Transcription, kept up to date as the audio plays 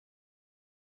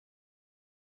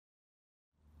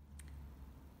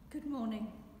Good morning.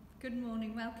 Good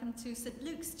morning. Welcome to St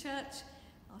Luke's Church,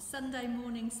 our Sunday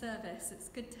morning service. It's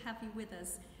good to have you with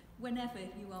us whenever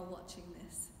you are watching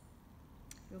this.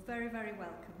 You're very, very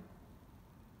welcome.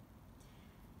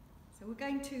 So we're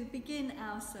going to begin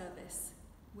our service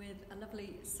with a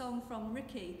lovely song from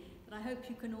Ricky that I hope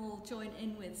you can all join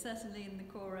in with, certainly in the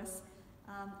chorus,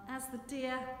 As the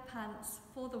Deer Pants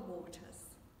for the Waters.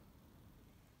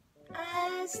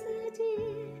 As the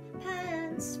deer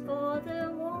pants for the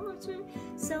water,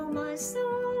 so my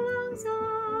soul longs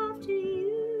after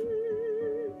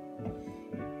you.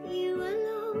 You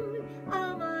alone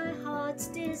are my heart's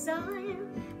desire,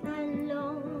 I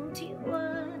long to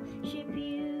worship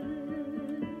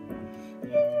you.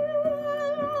 You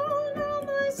alone are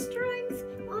my strength,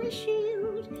 my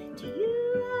shield, to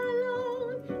you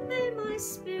alone may my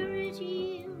spirit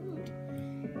yield.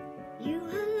 You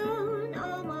alone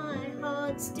are my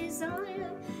heart's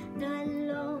desire, and I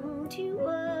long to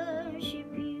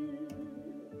worship you.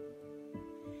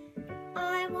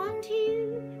 I want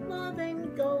you more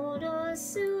than gold or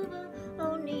silver,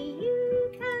 only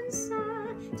you can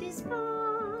satisfy.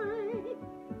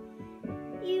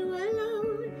 You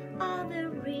alone are the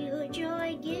real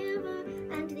joy giver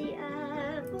and the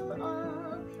apple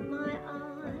of my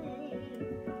eye.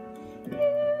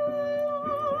 You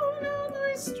alone are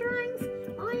my strength,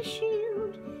 my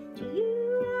shield, to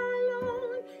you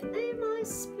alone may my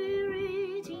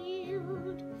spirit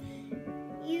yield.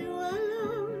 You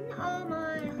alone are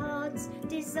my heart's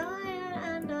desire,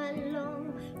 and I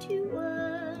long to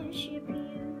worship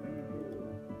you.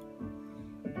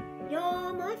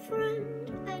 You're my friend,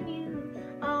 and you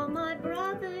are my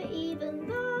brother, even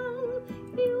though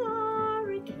you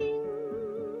are a king.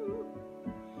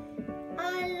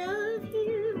 I love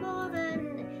you more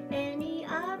than any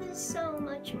other, so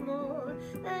much more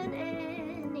than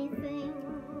anything.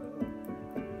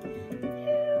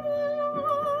 You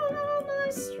alone are my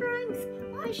strength,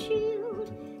 my shield,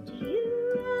 to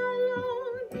you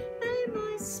alone may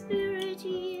my spirit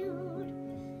yield.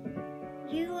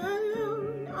 You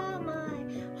alone are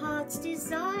my heart's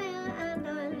desire, and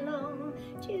I long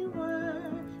to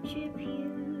worship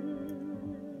you.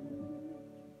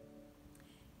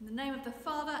 In the name of the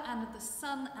Father, and of the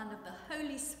Son, and of the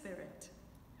Holy Spirit.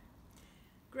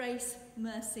 Grace,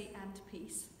 mercy, and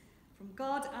peace from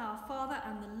God our Father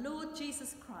and the Lord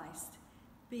Jesus Christ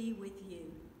be with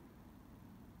you.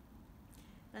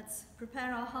 Let's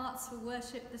prepare our hearts for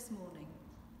worship this morning.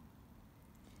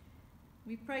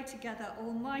 We pray together,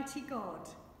 Almighty God,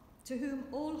 to whom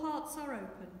all hearts are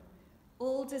open,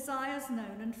 all desires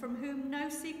known, and from whom no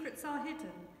secrets are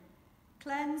hidden,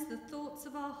 cleanse the thoughts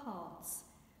of our hearts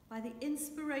by the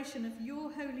inspiration of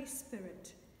your Holy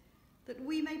Spirit, that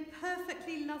we may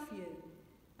perfectly love you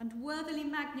and worthily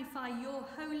magnify your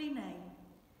holy name.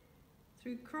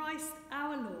 Through Christ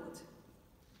our Lord.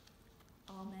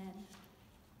 Amen.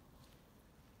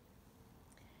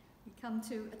 We come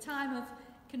to a time of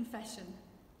confession,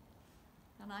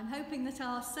 and I'm hoping that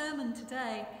our sermon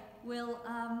today will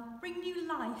bring new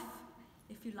life,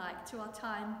 if you like, to our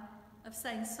time of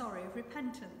saying sorry, of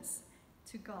repentance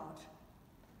to God.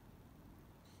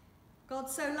 God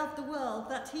so loved the world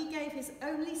that he gave his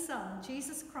only Son,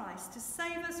 Jesus Christ, to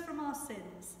save us from our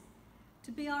sins,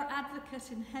 to be our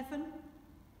advocate in heaven,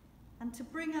 and to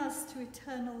bring us to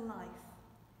eternal life.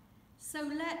 So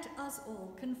let us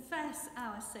all confess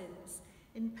our sins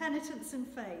in penitence and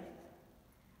faith,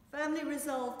 firmly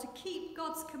resolved to keep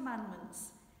God's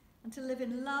commandments and to live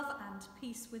in love and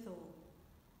peace with all.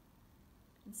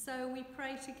 And so we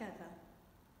pray together.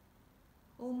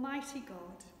 Almighty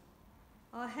God,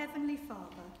 our Heavenly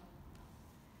Father,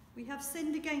 we have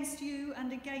sinned against you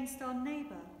and against our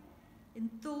neighbour in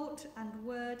thought and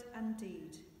word and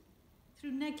deed,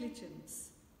 through negligence,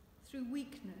 through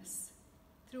weakness,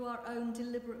 through our own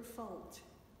deliberate fault.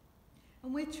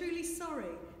 And we're truly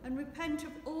sorry and repent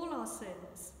of all our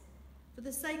sins for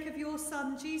the sake of your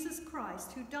Son, Jesus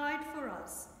Christ, who died for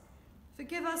us.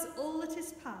 Forgive us all that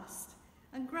is past,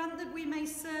 and grant that we may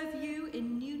serve you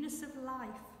in newness of life,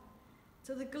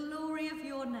 to the glory of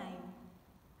your name.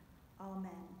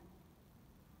 Amen.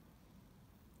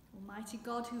 Almighty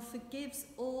God, who forgives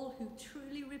all who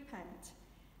truly repent,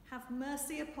 have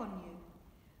mercy upon you,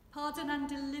 pardon and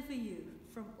deliver you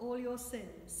from all your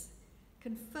sins,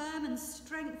 confirm and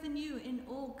strengthen you in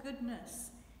all goodness,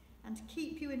 and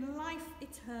keep you in life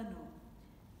eternal,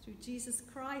 through Jesus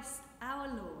Christ our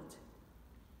Lord.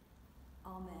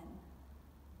 Amen.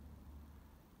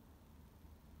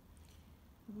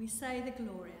 We say the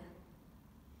Gloria.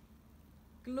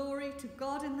 Glory to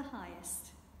God in the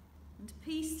highest, and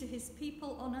peace to his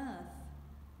people on earth.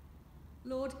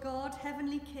 Lord God,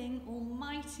 Heavenly King,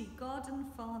 Almighty God and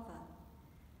Father,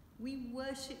 we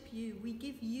worship you, we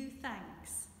give you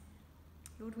thanks.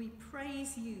 Lord, we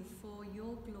praise you for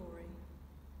your glory.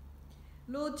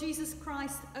 Lord Jesus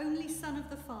Christ, only Son of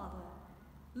the Father,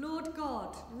 Lord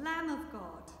God, Lamb of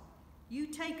God, you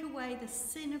take away the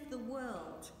sin of the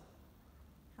world.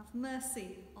 Have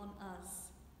mercy on us.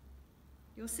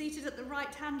 You're seated at the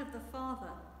right hand of the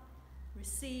Father.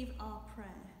 Receive our prayer.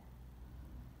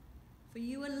 For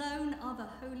you alone are the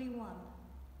Holy One.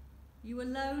 You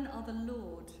alone are the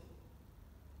Lord.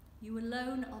 You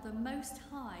alone are the Most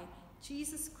High,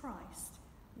 Jesus Christ,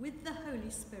 with the Holy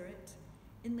Spirit,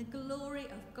 in the glory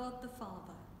of God the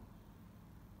Father.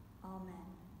 Amen.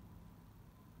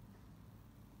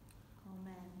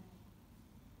 Amen.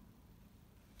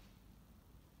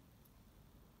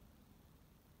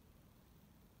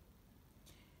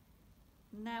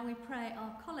 Now we pray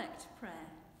our collect prayer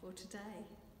for today.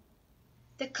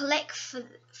 The collect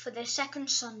for the second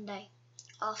Sunday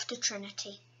after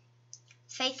Trinity.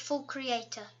 Faithful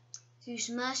Creator, whose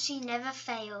mercy never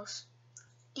fails,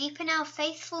 deepen our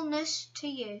faithfulness to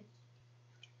you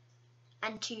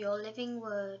and to your living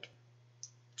word,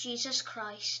 Jesus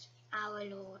Christ our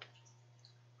Lord.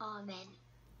 Amen.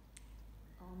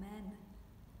 Amen.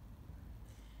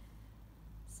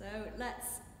 So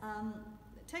let's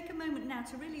take a moment now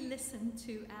to really listen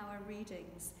to our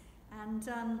readings.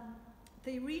 And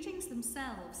the readings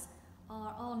themselves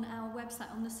are on our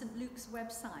website, on the St. Luke's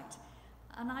website.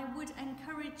 And I would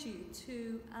encourage you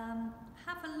to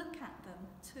have a look at them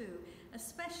too,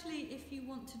 especially if you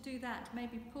want to do that.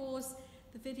 Maybe pause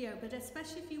the video, but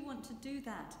especially if you want to do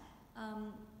that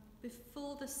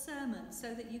before the sermon,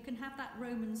 so that you can have that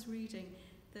Romans reading,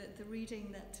 the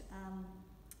reading that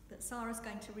Sarah's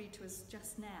going to read to us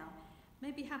just now.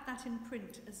 Maybe have that in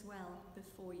print as well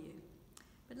before you.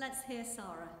 But let's hear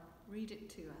Sarah read it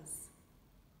to us.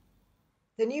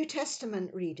 The New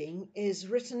Testament reading is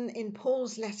written in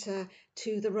Paul's letter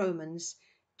to the Romans,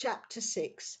 chapter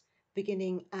 6,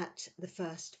 beginning at the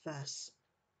first verse.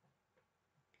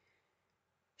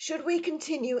 Should we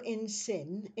continue in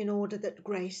sin in order that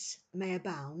grace may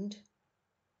abound?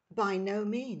 By no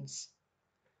means.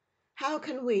 How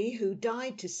can we who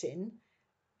died to sin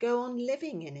go on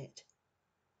living in it?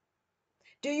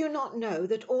 Do you not know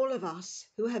that all of us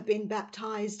who have been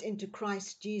baptized into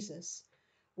Christ Jesus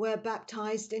were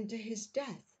baptized into his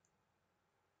death?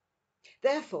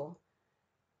 Therefore,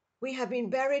 we have been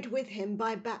buried with him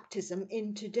by baptism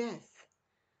into death,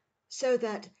 so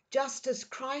that just as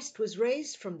Christ was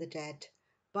raised from the dead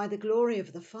by the glory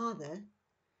of the Father,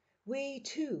 we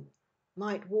too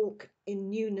might walk in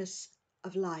newness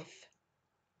of life.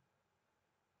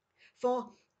 For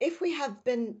if we have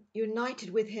been united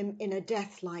with him in a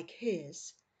death like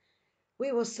his,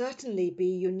 we will certainly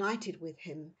be united with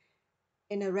him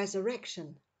in a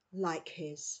resurrection like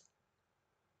his.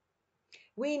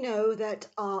 We know that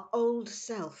our old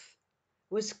self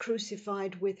was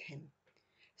crucified with him,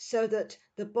 so that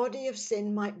the body of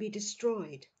sin might be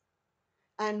destroyed,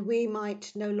 and we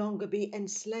might no longer be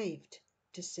enslaved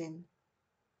to sin.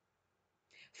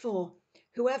 For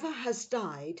whoever has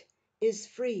died is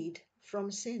freed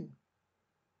from sin.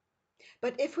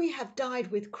 But if we have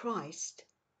died with Christ,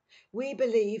 we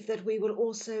believe that we will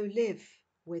also live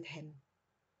with him.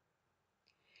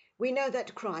 We know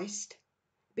that Christ,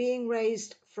 being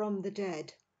raised from the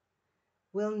dead,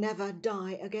 will never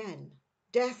die again.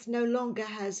 Death no longer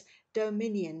has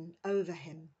dominion over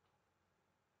him.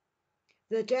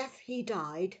 The death he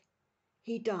died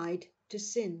to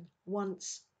sin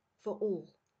once for all.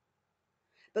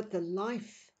 But the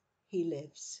life he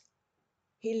lives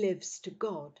to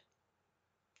God.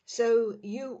 So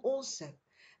you also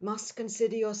must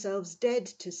consider yourselves dead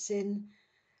to sin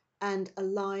and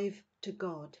alive to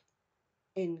God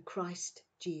in Christ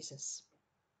Jesus.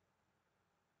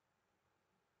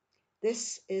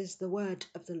 This is the word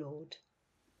of the Lord.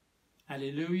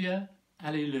 Alleluia,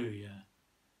 alleluia.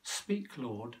 Speak,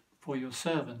 Lord, for your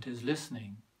servant is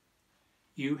listening.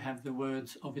 You have the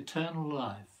words of eternal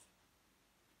life.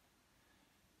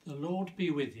 The Lord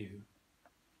be with you.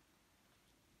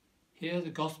 Hear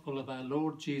the gospel of our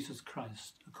Lord Jesus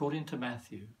Christ according to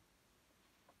Matthew.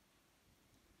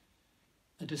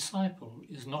 A disciple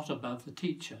is not above the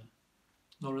teacher,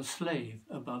 nor a slave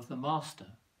above the master.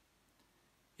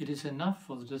 It is enough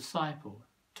for the disciple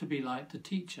to be like the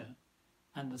teacher,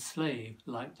 and the slave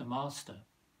like the master.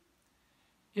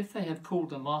 If they have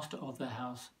called the master of their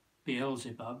house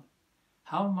Beelzebub,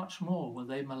 how much more will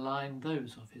they malign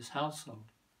those of his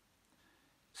household?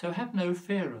 So have no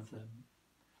fear of them,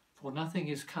 for nothing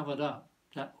is covered up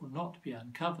that will not be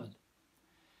uncovered,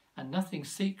 and and nothing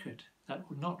secret that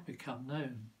will not become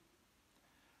known.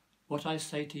 What I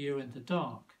say to you in the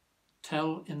dark,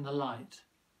 tell in the light,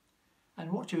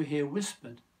 and what you hear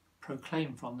whispered,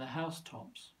 proclaim from the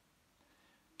housetops.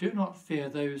 Do not fear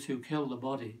those who kill the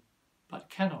body, but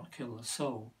cannot kill the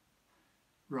soul.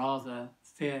 Rather,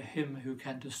 fear him who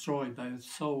can destroy both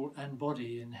soul and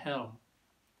body in hell.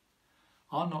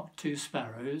 Are not 2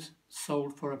 sparrows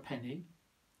sold for a penny?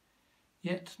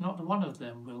 Yet not one of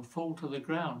them will fall to the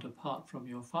ground apart from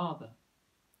your Father.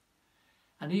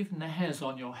 And even the hairs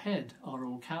on your head are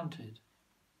all counted.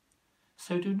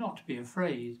 So do not be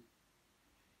afraid.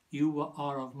 You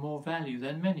are of more value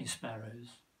than many sparrows.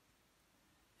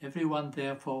 Everyone,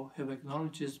 therefore, who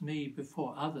acknowledges me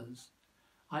before others,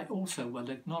 I also will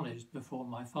acknowledge before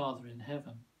my Father in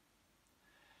heaven.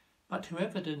 But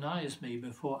whoever denies me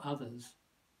before others,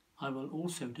 I will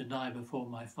also deny before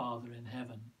my Father in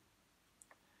heaven.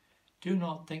 Do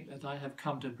not think that I have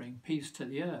come to bring peace to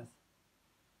the earth.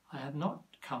 I have not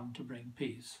come to bring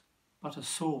peace, but a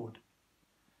sword.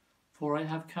 For I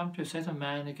have come to set a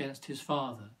man against his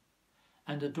father,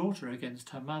 and a daughter against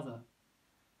her mother,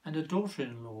 and a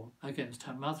daughter-in-law against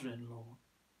her mother-in-law.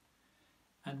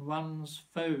 And one's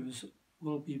foes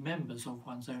will be members of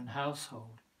one's own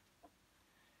household.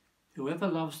 Whoever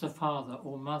loves the father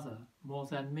or mother more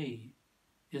than me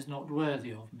is not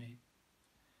worthy of me,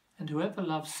 and whoever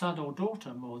loves son or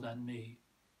daughter more than me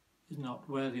is not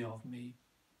worthy of me,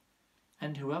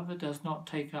 and whoever does not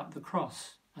take up the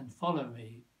cross and follow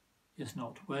me is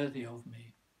not worthy of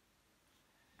me.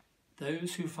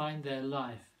 Those who find their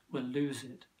life will lose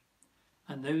it,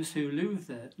 and those who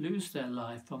lose their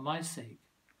life for my sake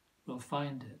will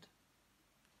find it.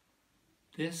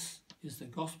 This is the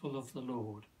gospel of the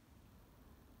Lord.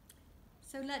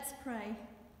 So let's pray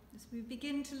as we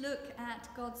begin to look at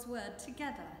God's word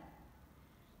together.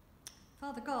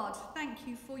 Father God, thank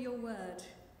you for your word.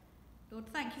 Lord,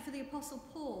 thank you for the Apostle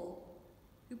Paul,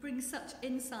 who brings such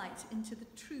insight into the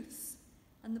truths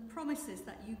and the promises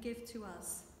that you give to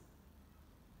us.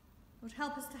 Lord,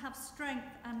 help us to have strength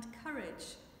and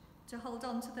courage to hold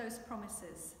on to those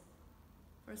promises,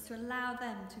 for us to allow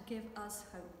them to give us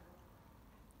hope.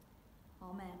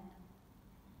 Amen.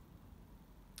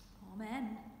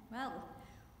 Amen. Well,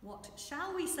 what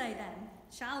shall we say then?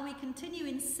 Shall we continue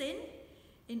in sin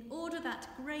in order that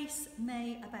grace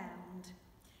may abound?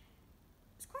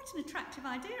 It's quite an attractive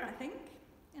idea, I think,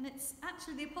 and it's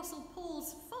actually the Apostle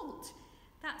Paul's fault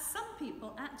that some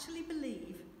people actually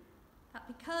believe that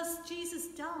because Jesus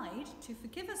died to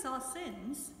forgive us our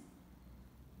sins,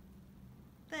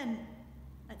 then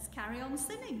let's carry on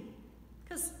sinning.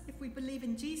 Because if we believe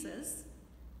in Jesus,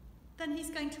 then he's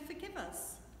going to forgive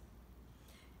us.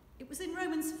 It was in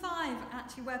Romans 5,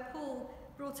 actually, where Paul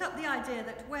brought up the idea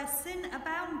that where sin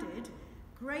abounded,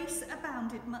 grace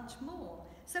abounded much more.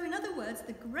 So in other words,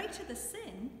 the greater the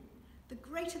sin, the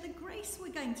greater the grace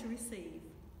we're going to receive.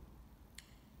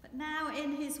 But now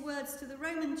in his words to the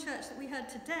Roman church that we heard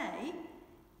today,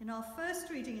 in our first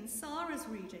reading, in Sarah's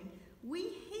reading, we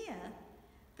hear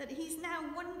that he's now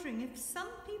wondering if some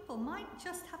people might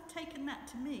just have taken that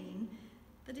to mean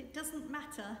that it doesn't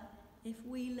matter if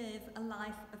we live a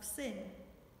life of sin,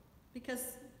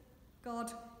 because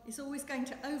God is always going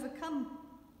to overcome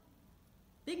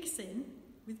big sin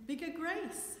with bigger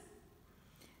grace.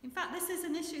 In fact, this is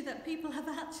an issue that people have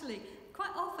actually quite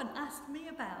often asked me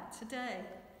about today.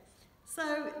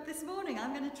 So this morning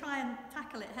I'm going to try and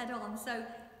tackle it head on, so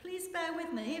please bear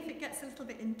with me if it gets a little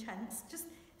bit intense. Just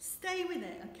stay with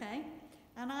it, okay?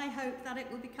 And I hope that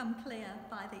it will become clear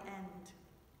by the end.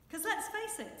 Because let's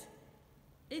face it,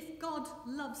 if God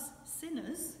loves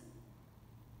sinners,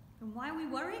 then why are we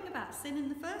worrying about sin in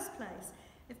the first place?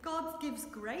 If God gives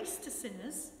grace to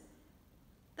sinners,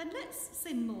 then let's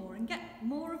sin more and get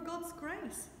more of God's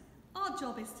grace. Our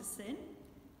job is to sin.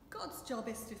 God's job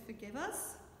is to forgive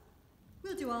us.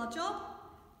 We'll do our job.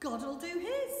 God will do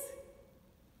his.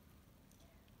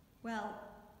 Well,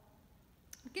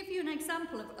 I'll give you an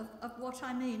example of what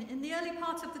I mean. In the early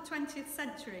part of the 20th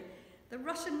century, the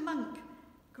Russian monk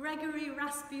Gregory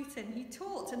Rasputin, he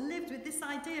taught and lived with this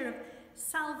idea of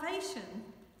salvation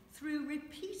through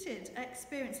repeated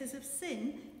experiences of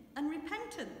sin and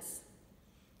repentance.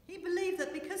 He believed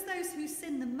that because those who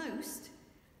sin the most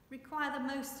require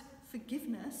the most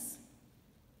forgiveness,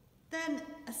 then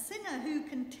a sinner who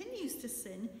continues to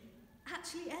sin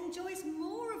actually enjoys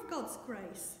more of God's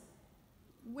grace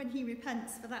when he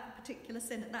repents for that particular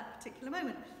sin at that particular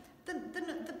moment than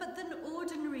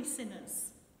ordinary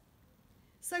sinners.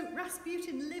 So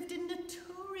Rasputin lived in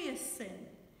notorious sin,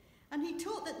 and he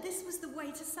taught that this was the way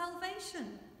to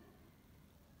salvation.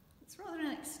 It's rather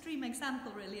an extreme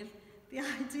example, really, of the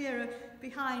idea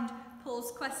behind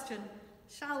Paul's question,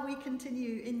 shall we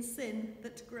continue in sin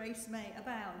that grace may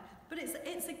abound? But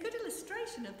it's a good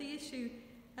illustration of the issue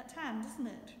at hand, isn't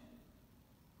it?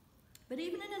 But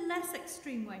even in a less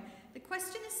extreme way, the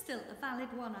question is still a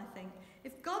valid one, I think.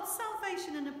 If God's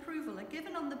salvation and approval are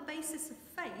given on the basis of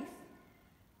faith,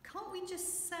 can't we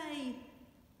just say,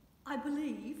 I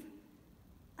believe,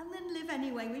 and then live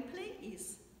any way we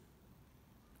please?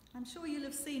 I'm sure you'll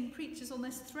have seen preachers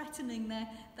almost threatening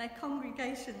their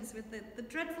congregations with the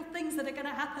dreadful things that are going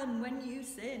to happen when you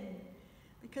sin.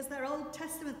 Because their Old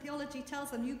Testament theology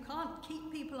tells them you can't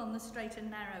keep people on the straight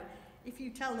and narrow if you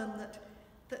tell them that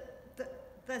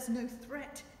there's no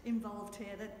threat involved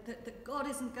here, that God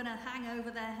isn't going to hang over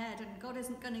their head and God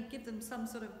isn't going to give them some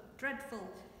sort of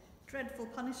dreadful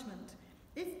punishment.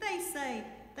 If they say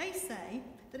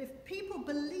that if people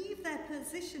believe their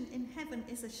position in heaven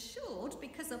is assured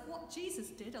because of what Jesus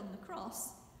did on the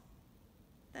cross,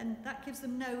 then that gives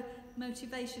them no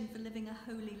motivation for living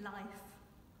a holy life.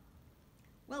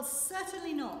 Well,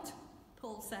 certainly not,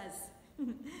 Paul says.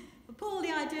 For Paul,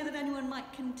 the idea that anyone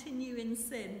might continue in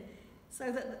sin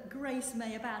so that grace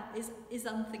may abound is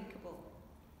unthinkable.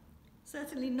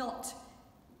 Certainly not.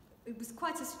 It was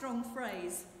quite a strong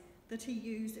phrase that he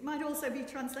used. It might also be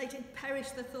translated,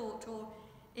 perish the thought, or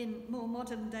in more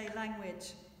modern day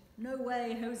language, no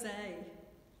way, Jose.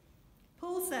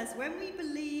 Paul says when we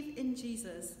believe in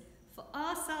Jesus for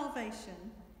our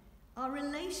salvation, our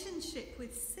relationship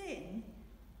with sin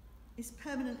is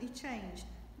permanently changed.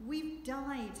 We've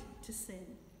died to sin.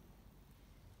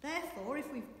 Therefore,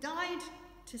 if we've died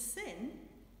to sin,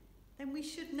 then we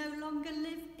should no longer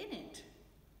live in it.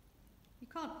 You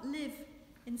can't live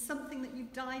in something that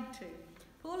you've died to.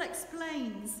 Paul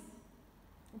explains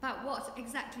about what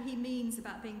exactly he means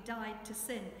about being died to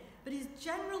sin, but his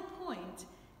general point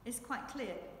is quite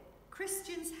clear.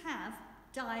 Christians have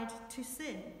died to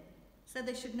sin, so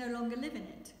they should no longer live in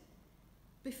it.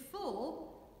 Before,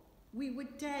 we were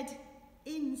dead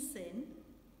in sin.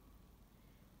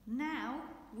 Now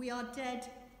we are dead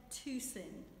to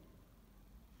sin.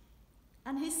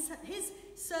 And his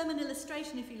sermon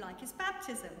illustration, if you like, is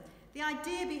baptism. The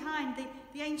idea behind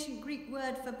the ancient Greek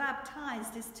word for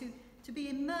baptized is to be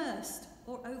immersed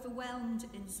or overwhelmed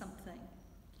in something.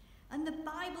 And the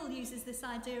Bible uses this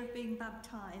idea of being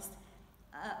baptized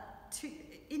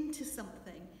into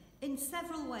something in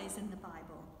several ways in the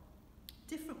Bible.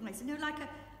 Different ways. You know, like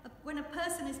when a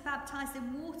person is baptized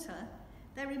in water,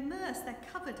 they're immersed, they're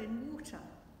covered in water.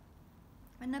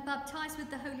 When they're baptized with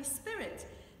the Holy Spirit,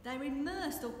 they're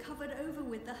immersed or covered over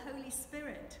with the Holy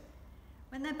Spirit.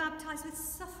 When they're baptized with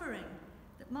suffering,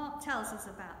 that Mark tells us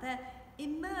about, they're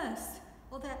immersed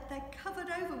or they're covered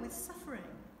over with suffering.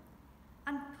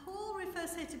 And Paul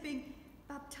refers here to being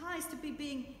baptized, to be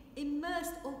being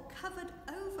immersed or covered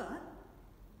over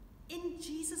in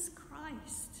Jesus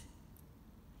Christ.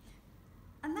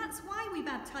 And that's why we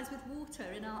baptize with water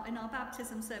in our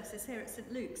baptism services here at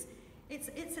St. Luke's.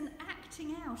 It's an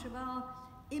acting out of our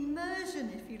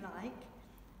immersion, if you like,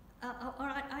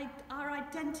 our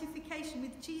identification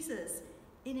with Jesus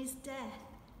in his death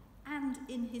and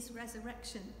in his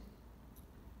resurrection.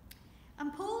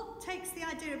 And Paul takes the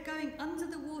idea of going under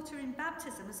the water in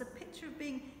baptism as a picture of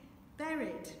being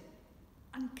buried,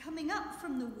 and coming up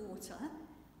from the water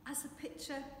as a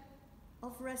picture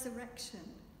of resurrection,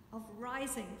 of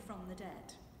rising from the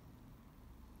dead.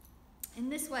 In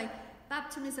this way,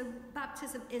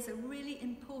 baptism is a really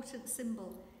important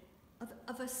symbol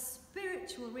of a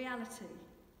spiritual reality.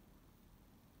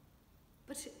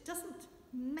 But it doesn't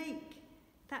make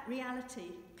that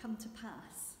reality come to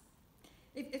pass.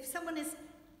 If someone has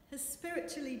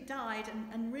spiritually died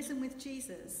and risen with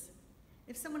Jesus,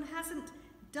 if someone hasn't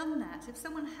done that, if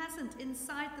someone hasn't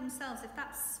inside themselves, if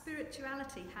that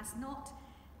spirituality has not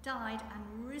died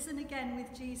and risen again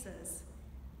with Jesus,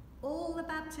 all the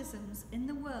baptisms in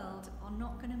the world are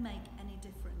not going to make any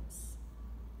difference.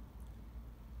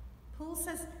 Paul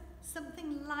says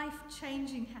something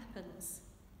life-changing happens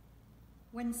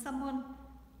when someone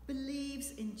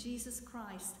believes in Jesus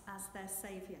Christ as their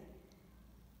Saviour.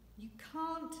 You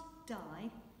can't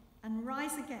die and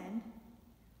rise again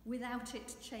without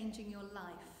it changing your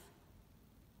life.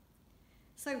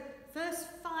 So verse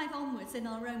 5 onwards in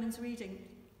our Romans reading,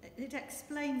 it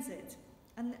explains it.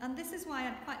 And this is why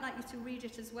I'd quite like you to read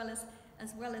it as well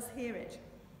as hear it.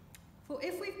 For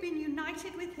if we've been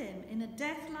united with him in a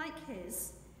death like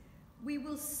his, we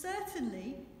will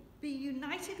certainly be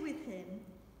united with him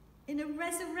in a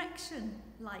resurrection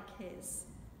like his.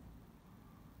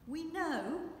 We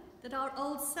know that our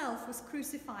old self was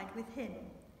crucified with him,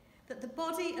 that the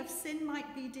body of sin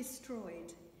might be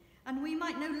destroyed, and we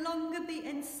might no longer be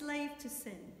enslaved to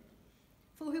sin.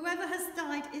 For whoever has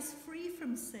died is free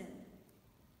from sin.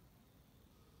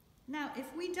 Now,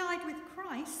 if we died with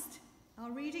Christ,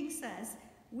 our reading says,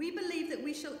 we believe that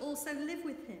we shall also live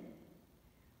with him.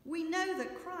 We know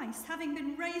that Christ, having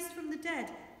been raised from the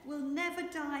dead, will never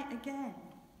die again.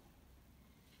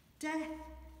 Death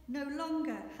no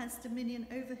longer has dominion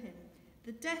over him.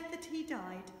 The death that he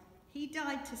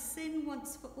died to sin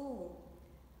once for all.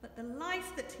 But the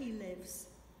life that he lives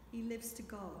to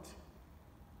God.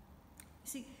 You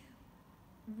see,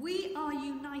 we are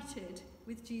united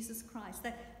with Jesus Christ.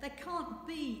 There can't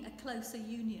be a closer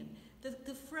union.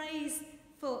 The phrase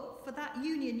for that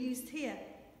union used here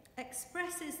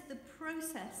expresses the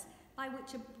process by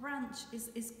which a branch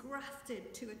is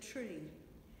grafted to a tree.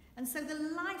 And so the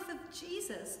life of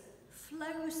Jesus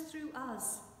flows through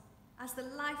us as the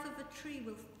life of a tree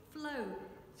will flow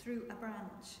through a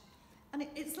branch. And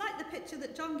it's like the picture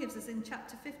that John gives us in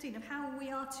chapter 15 of how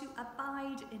we are to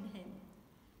abide in him.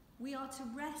 We are to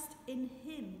rest in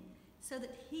him so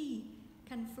that he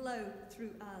can flow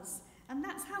through us. And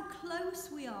that's how close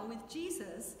we are with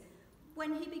Jesus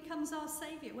when he becomes our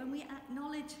Saviour, when we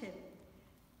acknowledge him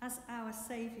as our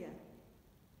Saviour.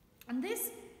 And this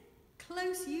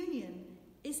close union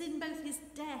is in both his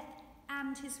death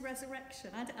and his resurrection.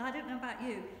 I don't know about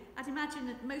you. I'd imagine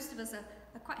that most of us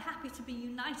are quite happy to be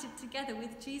united together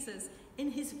with Jesus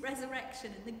in his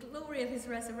resurrection, in the glory of his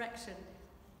resurrection.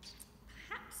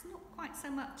 Perhaps not quite so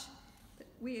much that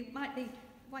we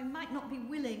might not be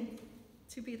willing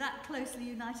to be that closely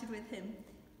united with him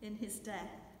in his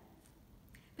death.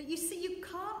 But you see, you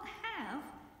can't have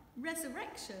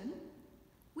resurrection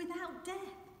without death.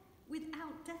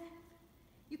 Without death.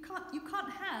 You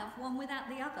can't have one without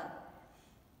the other.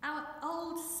 Our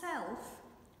old self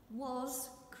was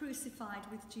crucified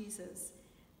with Jesus.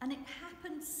 And it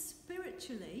happens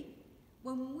spiritually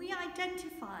when we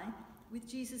identify with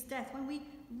Jesus' death, when we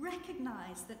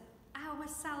recognize that our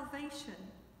salvation,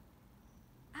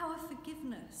 our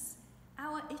forgiveness,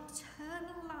 our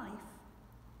eternal life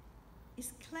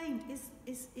is claimed,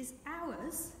 is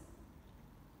ours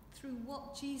through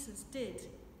what Jesus did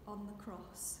on the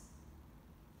cross.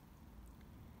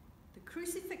 The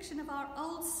crucifixion of our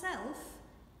old self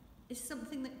is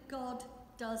something that God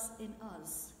does in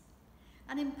us.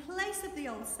 And in place of the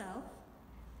old self,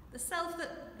 the self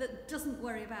that doesn't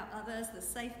worry about others, the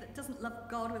self that doesn't love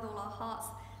God with all our hearts,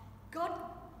 God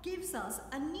gives us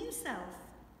a new self,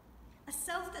 a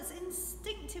self that's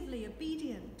instinctively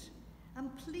obedient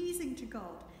and pleasing to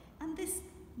God. And this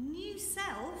new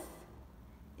self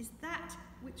is that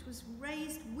which was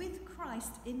raised with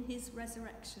Christ in his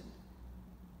resurrection.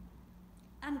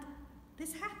 And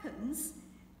this happens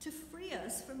to free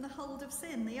us from the hold of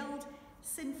sin, the old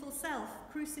sinful self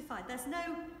crucified. There's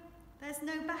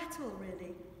no battle,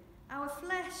 really. Our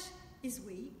flesh is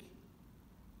weak,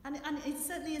 and it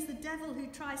certainly is the devil who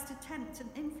tries to tempt and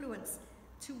influence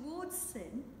towards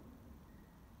sin.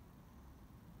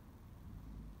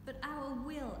 But our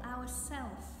will, our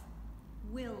self,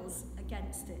 wills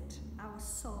against it, our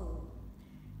soul.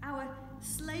 Our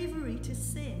slavery to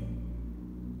sin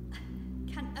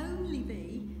can only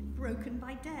be broken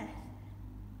by death.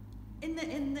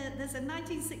 There's a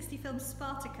 1960 film,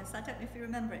 Spartacus. I don't know if you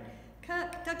remember it.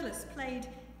 Kirk Douglas played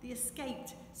the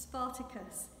escaped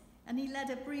Spartacus, and he led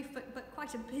a brief but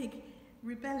quite a big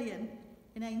rebellion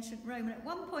in ancient Rome. And at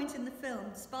one point in the film,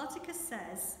 Spartacus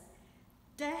says,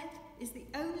 "Death is the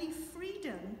only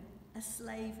freedom a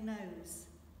slave knows."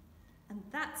 And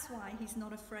that's why he's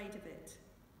not afraid of it.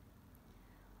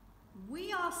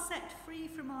 We are set free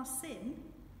from our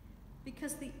sin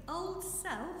because the old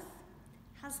self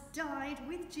has died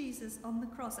with Jesus on the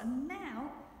cross, and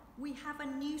now we have a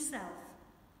new self,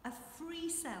 a free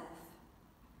self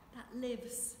that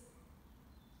lives.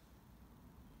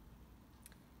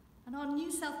 And our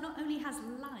new self not only has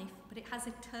life, but it has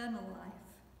eternal life.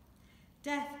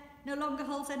 Death no longer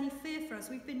holds any fear for us.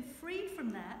 We've been freed from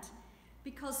that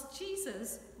because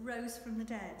Jesus rose from the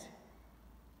dead.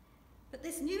 But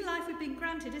this new life we've been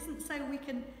granted isn't so we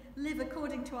can live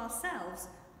according to ourselves.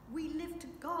 We live to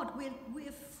God.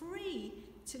 We're free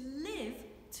to live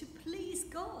to please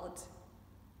God.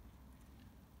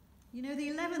 You know, the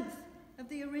 11th of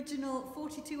the original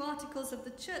 42 Articles of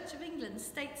the Church of England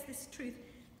states this truth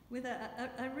with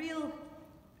a real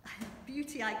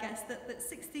beauty, I guess, that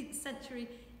 16th century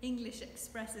English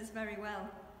expresses very well.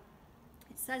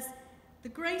 It says, "The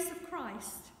grace of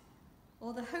Christ,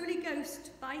 or the Holy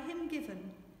Ghost by him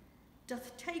given,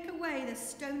 doth take away the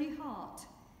stony heart,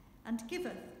 and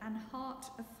giveth an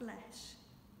heart of flesh."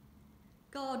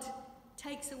 God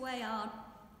takes away our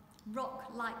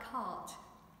rock-like heart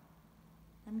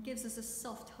and gives us a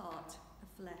soft heart of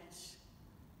flesh.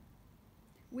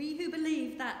 We who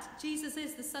believe that Jesus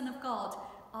is the Son of God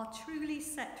are truly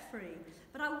set free.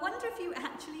 But I wonder if you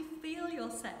actually feel you're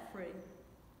set free.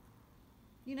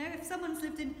 You know, if someone's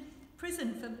lived in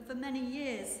prison for many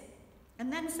years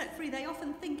and then set free, they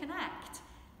often think and act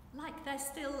like they're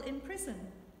still in prison.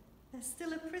 They're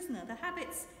still a prisoner. The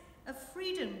habits of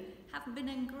freedom haven't been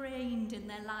ingrained in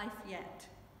their life yet.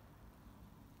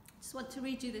 I just want to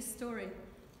read you this story.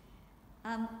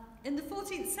 In the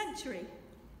 14th century,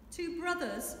 two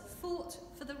brothers fought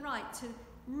for the right to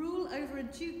rule over a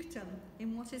dukedom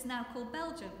in what is now called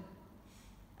Belgium.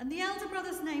 And the elder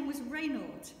brother's name was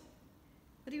Reynold,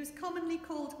 but he was commonly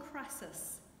called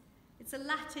Crassus. It's a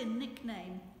Latin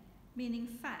nickname meaning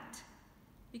fat,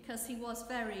 because he was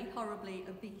very horribly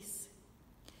obese.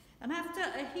 And after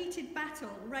a heated battle,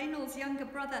 Reynold's younger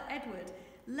brother Edward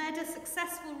led a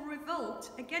successful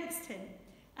revolt against him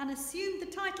and assumed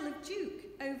the title of Duke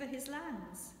over his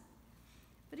lands.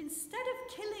 But instead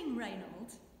of killing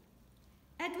Reynold,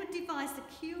 Edward devised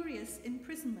a curious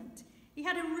imprisonment. He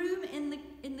had a room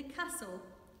in the castle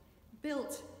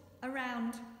built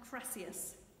around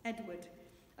Crassus, Edward,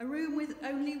 a room with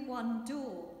only one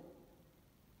door.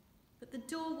 But the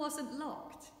door wasn't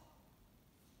locked,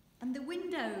 and the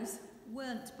windows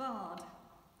weren't barred.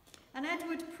 And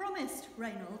Edward promised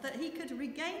Reynold that he could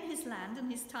regain his land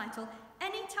and his title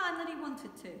any time that he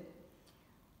wanted to.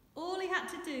 All he had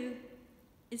to do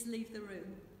is leave the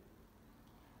room.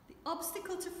 The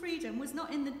obstacle to freedom was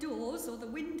not in the doors or the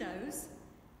windows,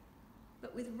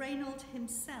 but with Reynold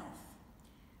himself.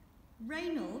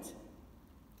 Reynold,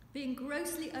 being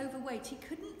grossly overweight, he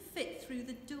couldn't fit through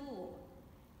the door,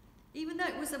 even though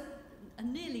it was a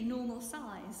nearly normal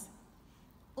size.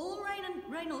 All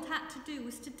Reynold had to do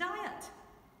was to diet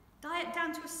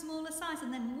down to a smaller size,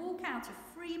 and then walk out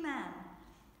a free man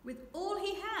with all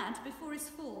he had before his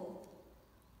fall.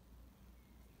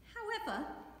 However,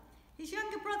 his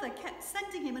younger brother kept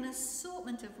sending him an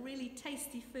assortment of really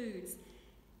tasty foods,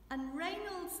 and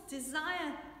Reynold's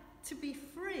desire to be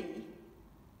free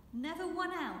never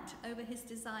won out over his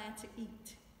desire to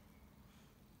eat.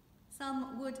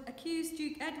 Some would accuse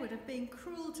Duke Edward of being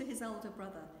cruel to his older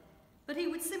brother, but he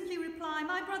would simply reply,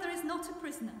 "My brother is not a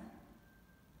prisoner.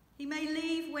 He may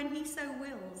leave when he so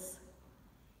wills."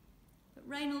 But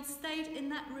Reynold stayed in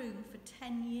that room for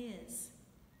 10 years,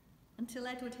 until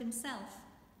Edward himself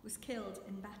was killed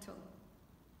in battle.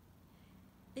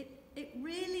 It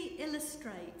really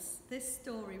illustrates, this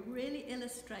story really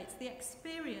illustrates the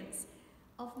experience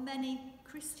of many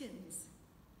Christians.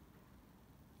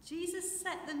 Jesus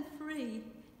set them free.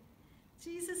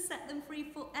 Jesus set them free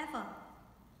forever,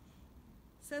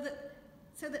 so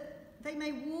that they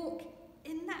may walk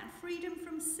in that freedom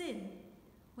from sin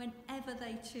whenever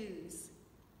they choose.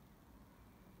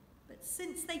 But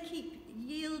since they keep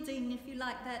yielding, if you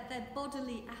like, their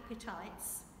bodily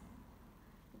appetites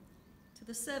to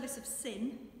the service of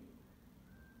sin,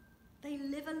 they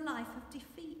live a life of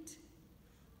defeat,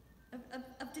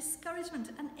 of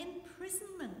discouragement and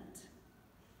imprisonment.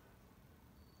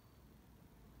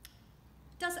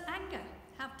 Does anger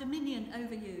have dominion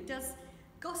over you? Does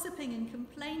gossiping and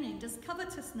complaining, does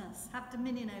covetousness have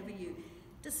dominion over you?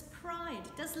 Does pride,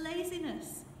 does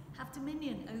laziness have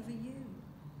dominion over you?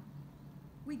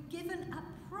 We're given a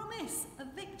promise of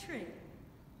victory.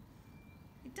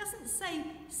 It doesn't say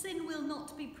sin will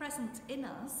not be present in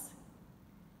us,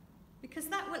 because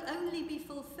that will only be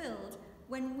fulfilled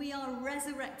when we are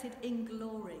resurrected in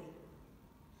glory.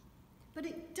 But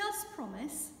it does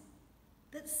promise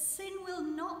that sin will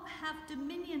not have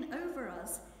dominion over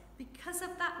us because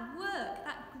of that work,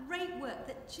 that great work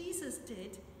that Jesus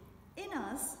did in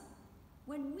us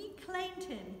when we claimed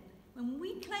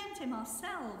him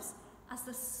ourselves as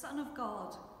the Son of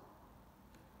God.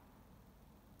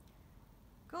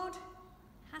 God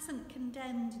hasn't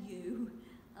condemned you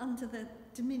under the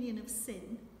dominion of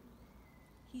sin.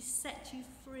 He set you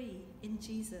free in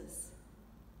Jesus.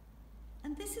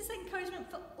 And this is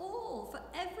encouragement for all, for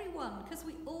everyone, because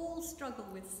we all struggle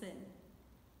with sin.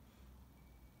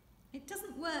 It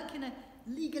doesn't work in a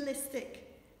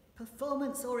legalistic,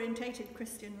 performance-orientated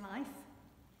Christian life.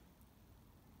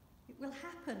 It will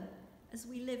happen as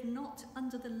we live not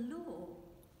under the law,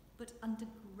 but under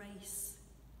grace.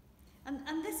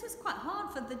 And this was quite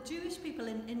hard for the Jewish people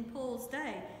in Paul's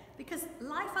day, because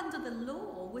life under the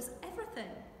law was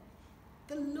everything.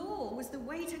 The law was the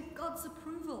way to God's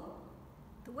approval,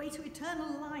 the way to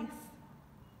eternal life.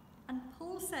 And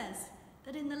Paul says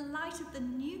that in the light of the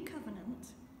new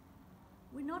covenant,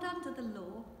 we're not under the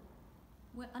law,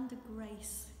 we're under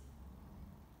grace.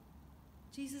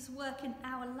 Jesus' work in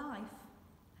our life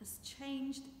has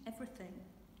changed everything.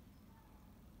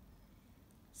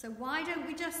 So why don't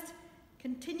we just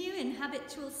continue in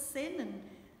habitual sin and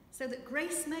so that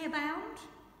grace may abound?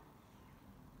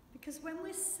 Because when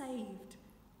we're saved,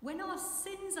 when our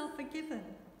sins are forgiven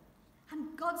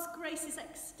and God's grace is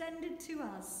extended to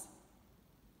us,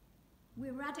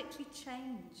 we're radically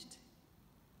changed.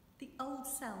 The old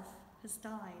self has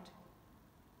died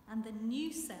and the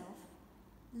new self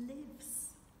lives.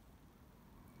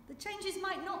 The changes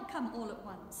might not come all at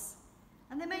once,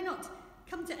 and they may not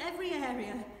come to every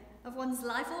area of one's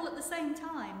life all at the same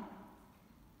time,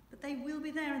 but they will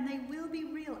be there and they will be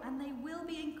real and they will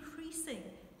be increasing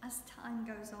as time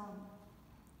goes on.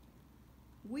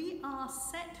 We are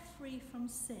set free from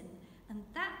sin, and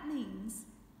that means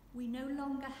we no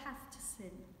longer have to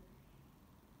sin.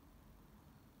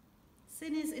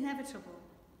 Sin is inevitable.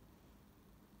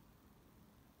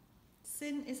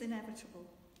 Sin is inevitable.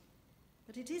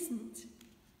 But it isn't,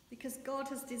 because God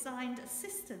has designed a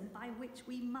system by which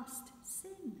we must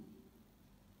sin.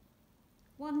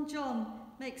 1 John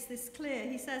makes this clear.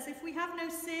 He says, if we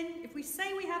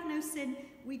say we have no sin,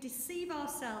 we deceive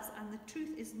ourselves and the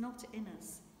truth is not in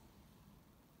us.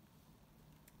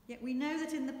 Yet we know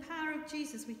that in the power of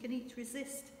Jesus we can each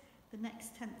resist the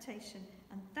next temptation.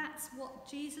 And that's what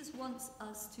Jesus wants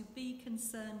us to be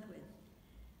concerned with.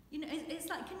 You know, it's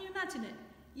like, can you imagine it?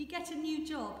 You get a new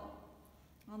job.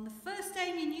 On the first day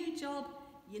of your new job,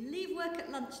 you leave work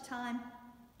at lunchtime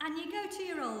and you go to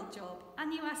your old job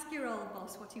and you ask your old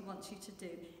boss what he wants you to do.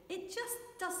 It just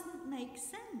doesn't make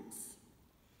sense.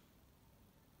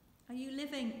 Are you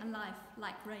living a life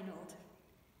like Reynold?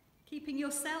 Keeping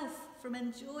yourself from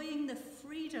enjoying the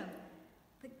freedom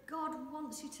that God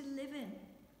wants you to live in?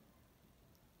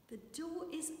 The door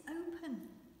is open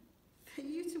for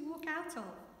you to walk out of.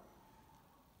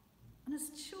 And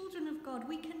as children of God,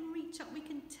 we can reach up, we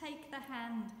can take the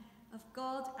hand of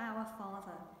God our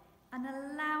Father and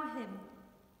allow him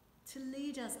to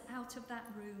lead us out of that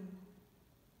room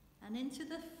and into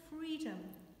the freedom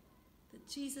that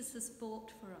Jesus has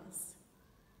bought for us.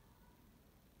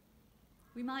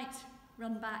 We might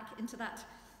run back into that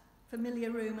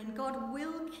familiar room and God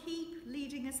will keep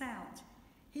leading us out.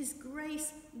 His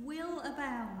grace will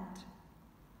abound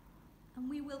and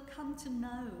we will come to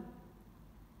know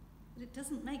that it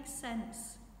doesn't make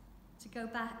sense to go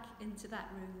back into that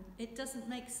room. It doesn't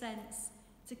make sense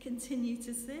to continue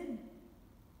to sin.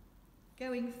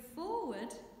 Going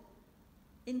forward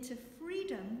into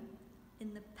freedom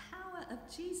in the power of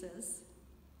Jesus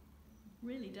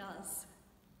really does.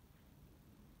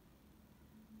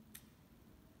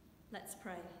 Let's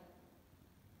pray.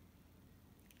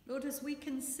 Lord, as we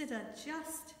consider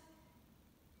just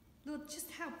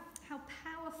how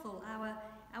powerful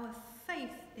our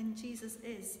faith in Jesus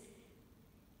is,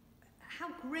 how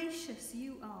gracious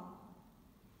you are.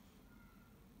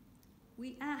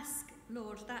 We ask,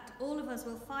 Lord, that all of us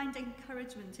will find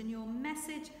encouragement in your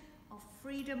message of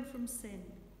freedom from sin.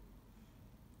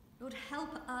 Lord,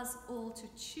 help us all to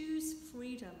choose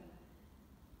freedom,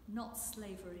 not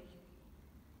slavery.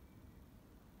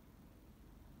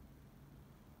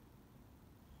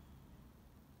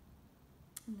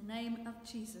 In the name of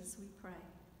Jesus we pray.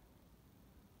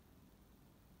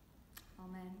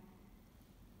 Amen.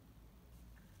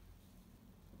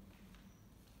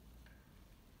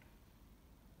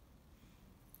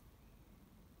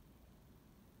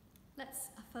 Let's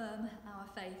affirm our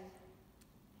faith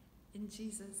in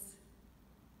Jesus.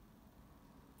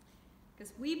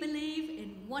 Because we believe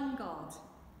in one God,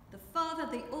 the Father,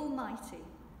 the Almighty,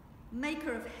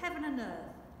 maker of heaven and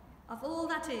earth, of all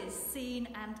that is seen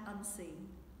and unseen.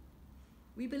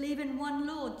 We believe in one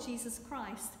Lord Jesus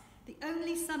Christ, the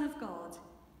only Son of God,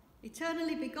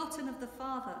 eternally begotten of the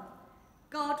Father,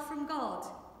 God from God,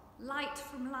 light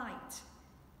from light,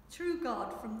 true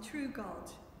God from true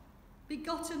God,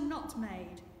 begotten not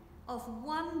made, of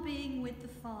one being with the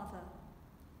Father,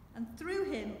 and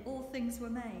through him all things were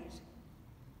made.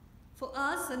 For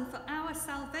us and for our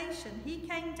salvation he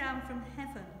came down from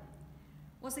heaven,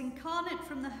 was incarnate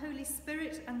from the Holy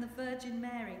Spirit and the Virgin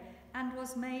Mary, and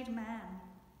was made man.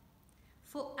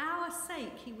 For our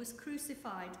sake he was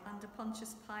crucified under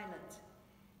Pontius Pilate.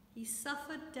 He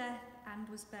suffered death and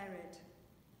was buried.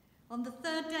 On the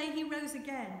third day he rose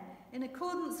again, in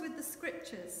accordance with the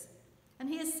Scriptures, and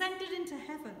he ascended into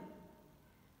heaven,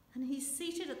 and he's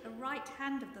seated at the right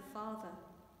hand of the Father.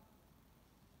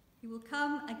 He will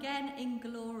come again in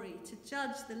glory to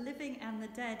judge the living and the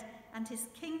dead, and his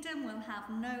kingdom will have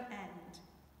no end.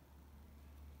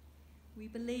 We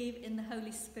believe in the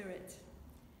Holy Spirit,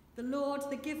 the Lord,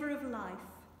 the giver of life,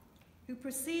 who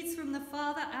proceeds from the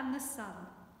Father and the Son,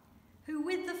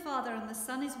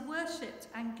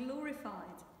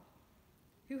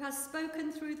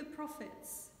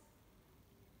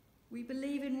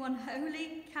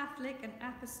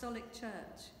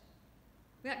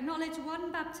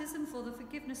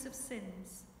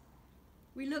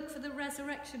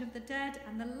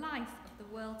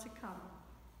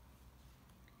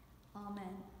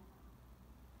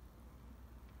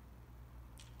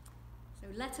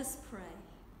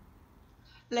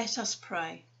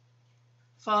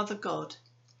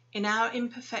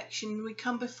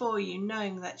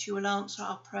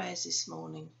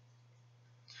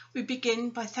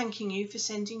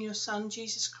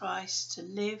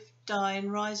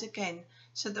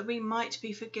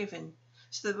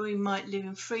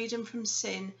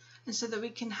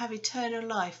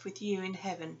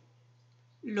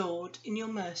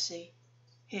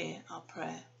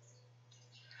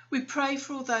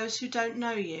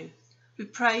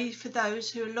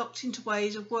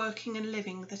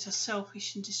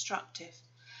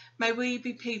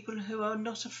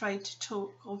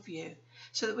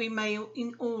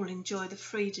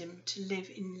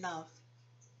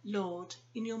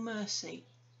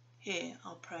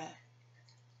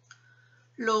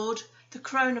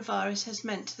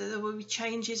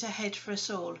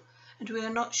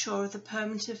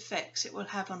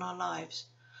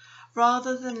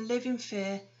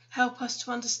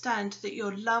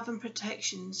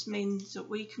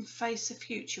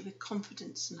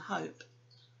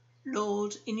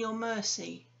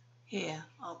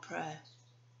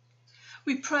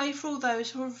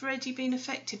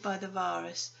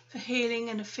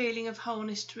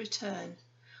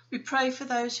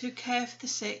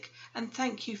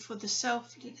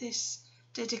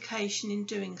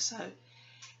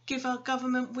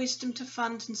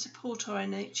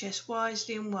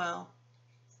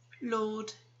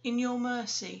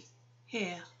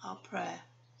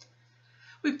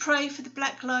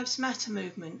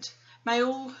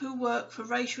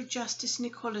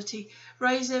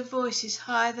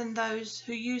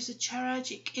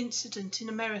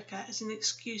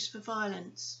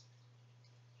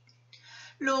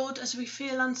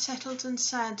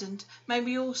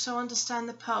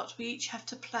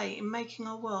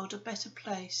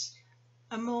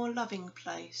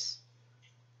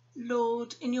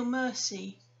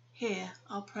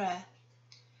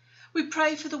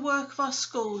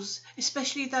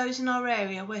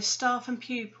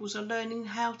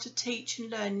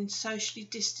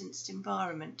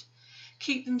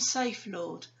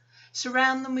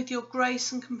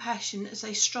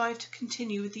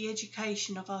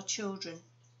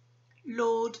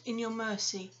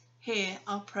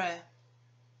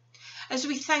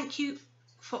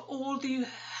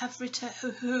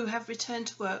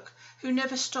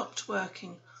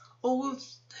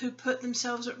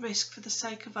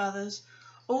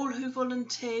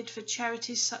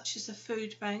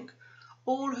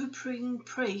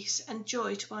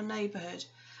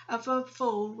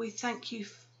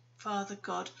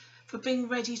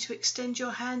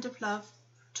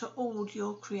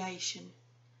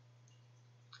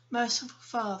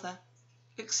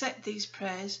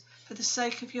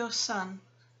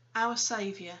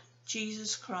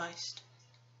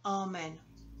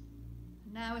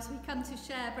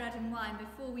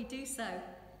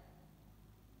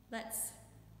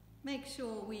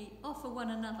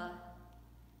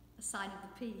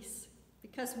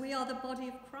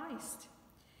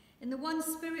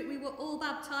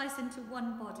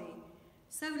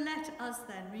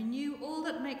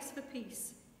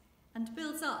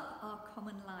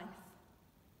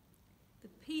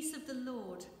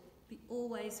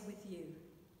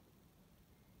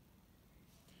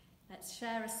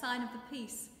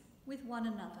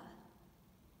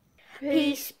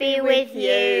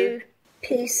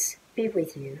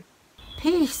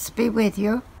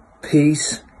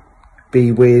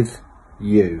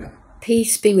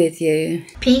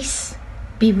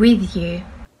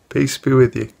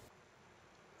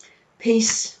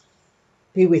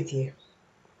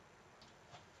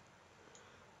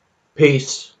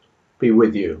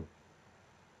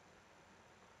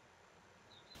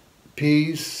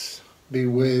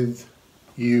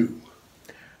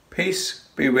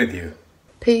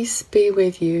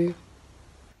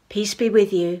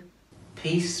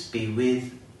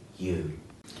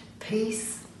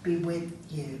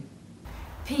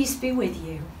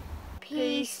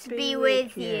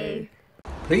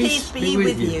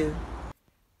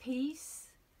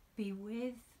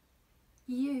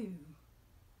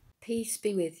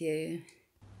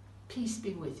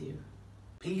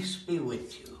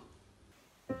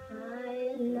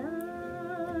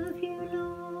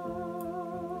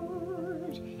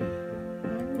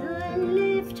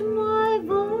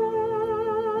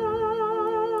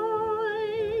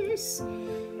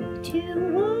 to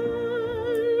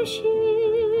worship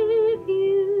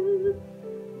you,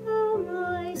 oh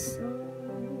my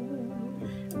soul,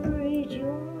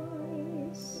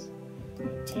 rejoice.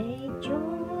 Take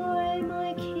joy,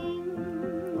 my King,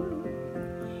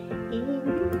 in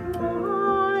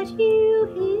what you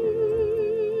hear.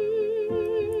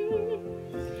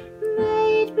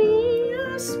 May it be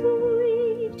a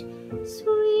sweet,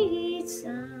 sweet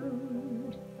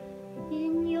sound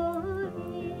in your ear.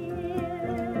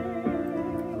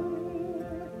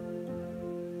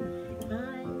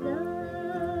 I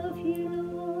love you,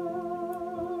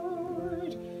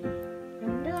 Lord,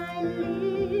 and I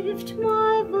lift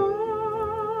my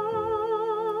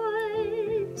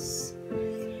voice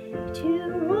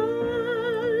to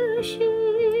worship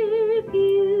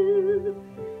you,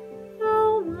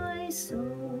 oh my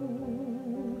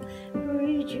soul,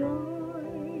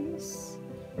 rejoice.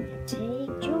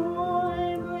 Take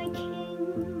joy, my King,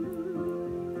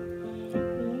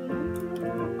 in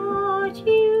what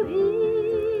you hear.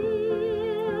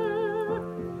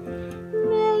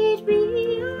 May it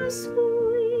be a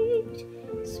sweet,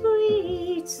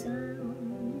 sweet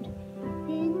sound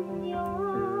in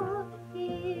your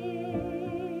ear.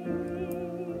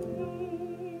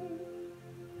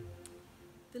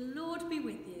 The Lord be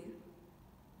with you.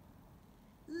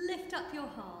 Lift up your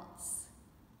hearts.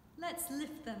 Let's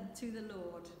lift them to the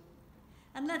Lord.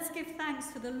 And let's give thanks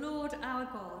to the Lord our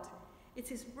God.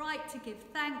 It is right to give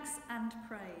thanks and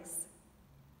praise.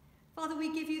 Father,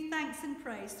 we give you thanks and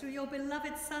praise through your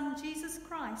beloved Son, Jesus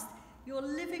Christ, your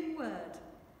living word,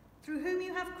 through whom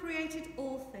you have created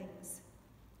all things,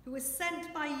 who was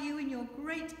sent by you in your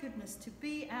great goodness to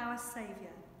be our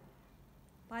Saviour.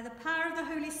 By the power of the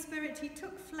Holy Spirit, he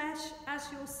took flesh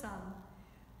as your Son,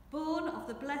 born of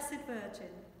the Blessed Virgin.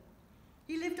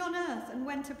 He lived on earth and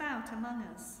went about among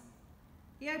us.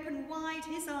 He opened wide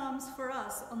his arms for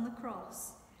us on the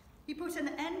cross. He put an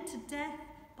end to death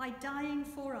by dying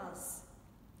for us.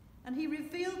 And he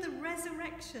revealed the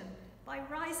resurrection by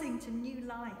rising to new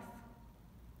life.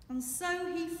 And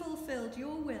so he fulfilled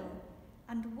your will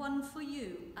and won for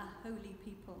you a holy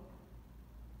people.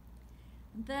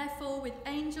 And therefore, with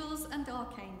angels and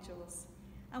archangels,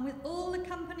 and with all the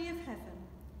company of heaven,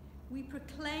 we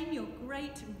proclaim your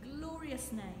great and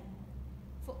glorious name,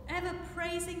 forever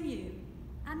praising you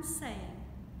and saying,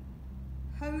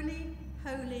 Holy,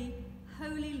 holy,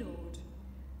 holy Lord,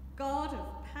 God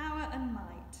of power and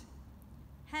might.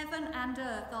 Heaven and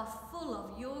earth are full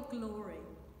of your glory.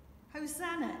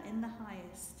 Hosanna in the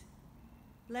highest.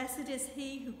 Blessed is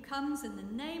he who comes in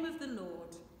the name of the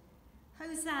Lord.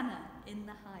 Hosanna in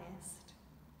the highest.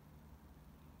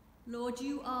 Lord,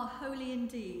 you are holy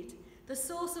indeed, the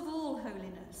source of all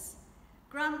holiness.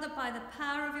 Grant that by the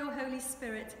power of your Holy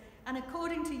Spirit and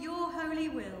according to your holy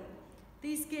will,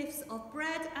 these gifts of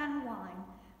bread and wine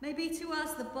may be to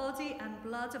us the body and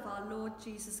blood of our Lord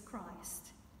Jesus Christ,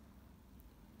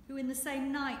 who in the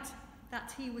same night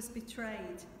that he was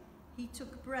betrayed, he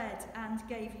took bread and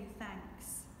gave you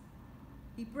thanks.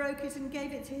 He broke it and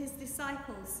gave it to his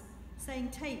disciples, saying,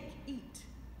 Take, eat.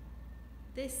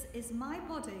 This is my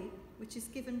body, which is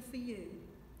given for you.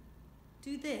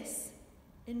 Do this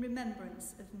in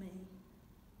remembrance of me.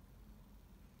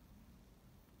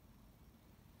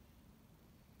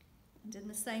 And in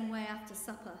the same way after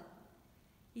supper,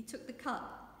 he took the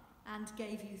cup and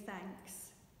gave you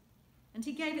thanks. And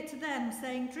he gave it to them,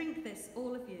 saying, Drink this,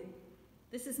 all of you.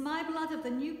 This is my blood of the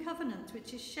new covenant,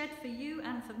 which is shed for you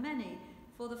and for many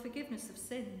for the forgiveness of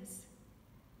sins.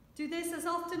 Do this as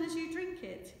often as you drink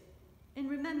it, in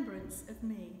remembrance of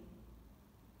me.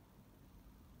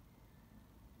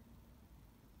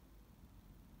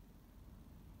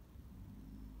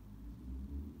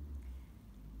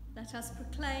 Let us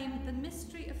proclaim the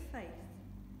mystery of faith.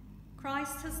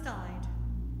 Christ has died.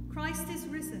 Christ is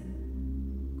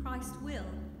risen. Christ will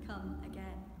come again.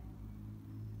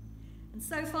 And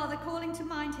so, Father, calling to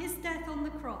mind his death on the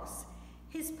cross,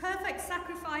 his perfect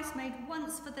sacrifice made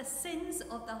once for the sins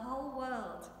of the whole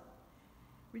world,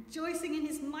 rejoicing in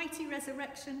his mighty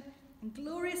resurrection and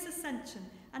glorious ascension,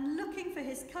 and looking for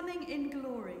his coming in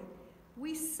glory,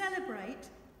 we celebrate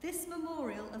this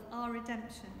memorial of our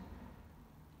redemption.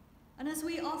 And as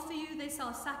we offer you this,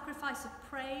 our sacrifice of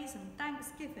praise and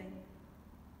thanksgiving,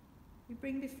 we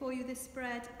bring before you this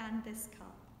bread and this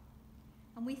cup.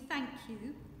 And we thank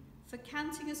you for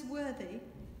counting us worthy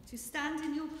to stand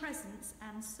in your presence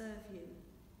and serve you.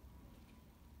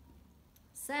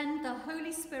 Send the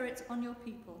Holy Spirit on your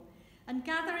people and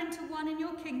gather into one in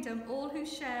your kingdom all who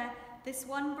share this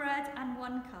one bread and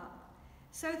one cup,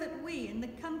 so that we, in the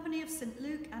company of St.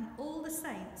 Luke and all the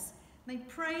saints, may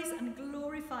praise and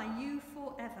glorify you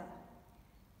forever.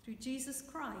 through Jesus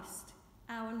Christ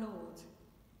our Lord,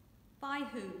 by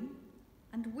whom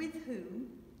and with whom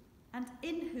and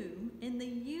in whom, in the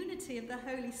unity of the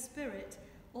Holy Spirit,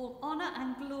 all honour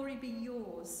and glory be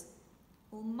yours,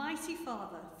 Almighty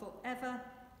Father, for ever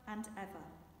and ever.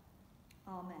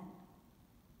 Amen.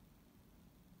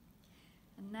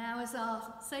 And now, as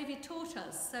our Saviour taught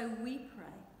us, so we pray.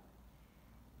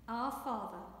 Our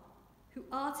Father, who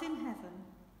art in heaven,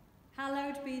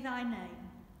 hallowed be thy name.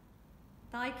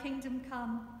 Thy kingdom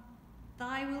come,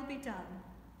 thy will be done,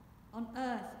 on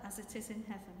earth as it is in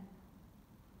heaven.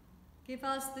 Give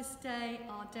us this day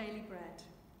our daily bread,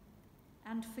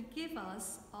 and forgive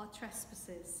us our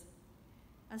trespasses,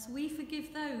 as we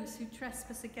forgive those who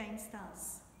trespass against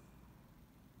us.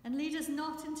 And lead us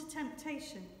not into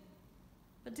temptation,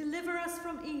 but deliver us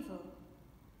from evil.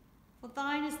 For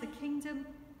thine is the kingdom,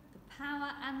 the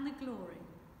power and the glory,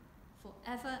 for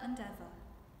ever and ever.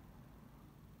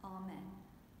 Amen.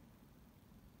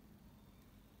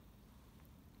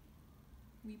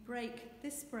 We break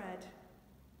this bread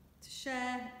to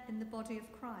share in the body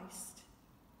of Christ.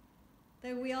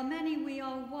 Though we are many, we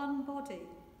are one body,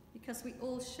 because we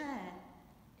all share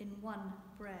in one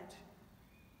bread.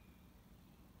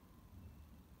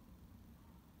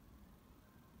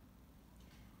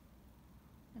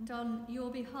 And on your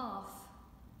behalf,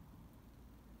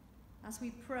 as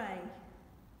we pray,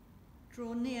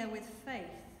 draw near with faith,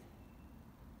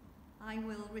 I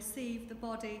will receive the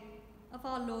body of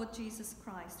our Lord Jesus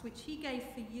Christ, which he gave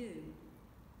for you,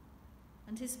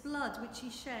 and his blood which he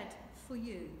shed for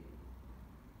you.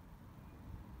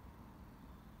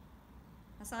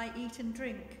 As I eat and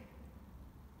drink,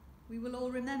 we will all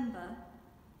remember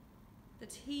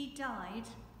that he died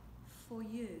for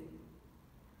you,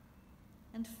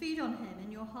 and feed on him in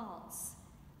your hearts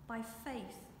by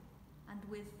faith and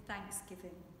with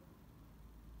thanksgiving.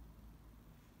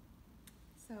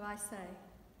 So I say,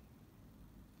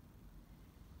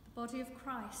 the body of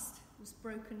Christ was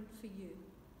broken for you.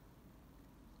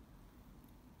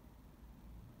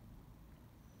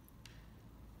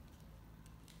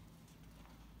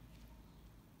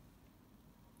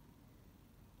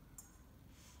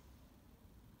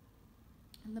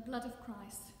 And the blood of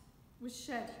Christ was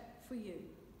shed for you.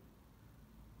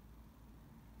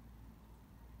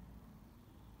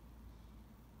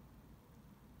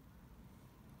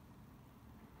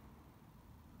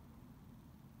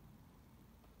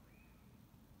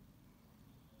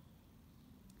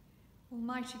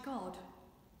 Almighty God,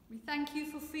 we thank you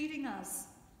for feeding us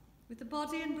with the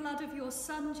body and blood of your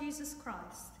Son, Jesus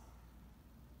Christ.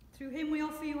 Through him we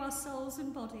offer you our souls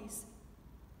and bodies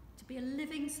to be a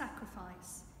living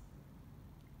sacrifice.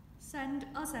 Send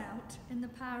us out in the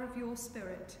power of your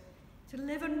Spirit to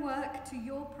live and work to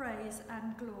your praise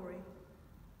and glory.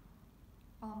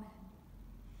 Amen.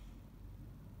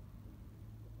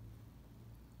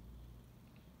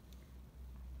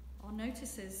 Our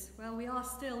notices, well, we are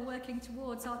still working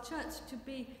towards our church to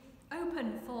be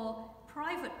open for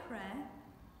private prayer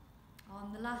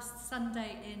on the last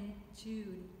Sunday in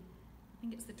June. I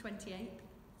think it's the 28th.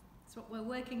 That's what we're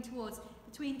working towards,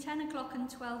 between 10 o'clock and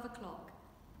 12 o'clock.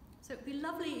 So it'd be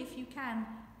lovely if you can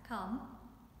come.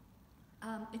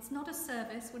 It's not a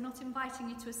service. We're not inviting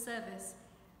you to a service.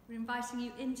 We're inviting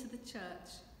you into the church,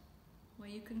 where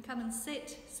you can come and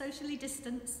sit socially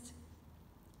distanced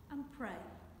and pray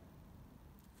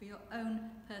for your own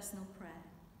personal prayer.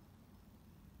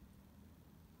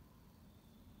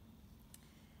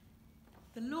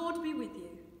 The Lord be with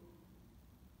you.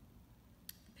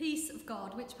 The peace of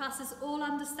God, which passes all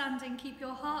understanding, keep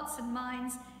your hearts and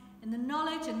minds in the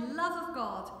knowledge and love of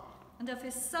God and of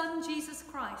his Son, Jesus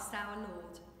Christ, our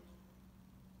Lord.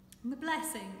 And the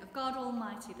blessing of God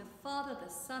Almighty, the Father,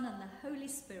 the Son, and the Holy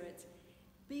Spirit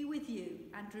be with you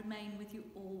and remain with you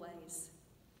always.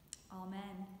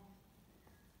 Amen.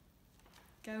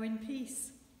 Go in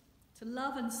peace to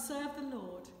love and serve the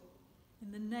Lord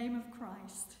in the name of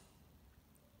Christ.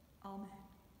 Amen.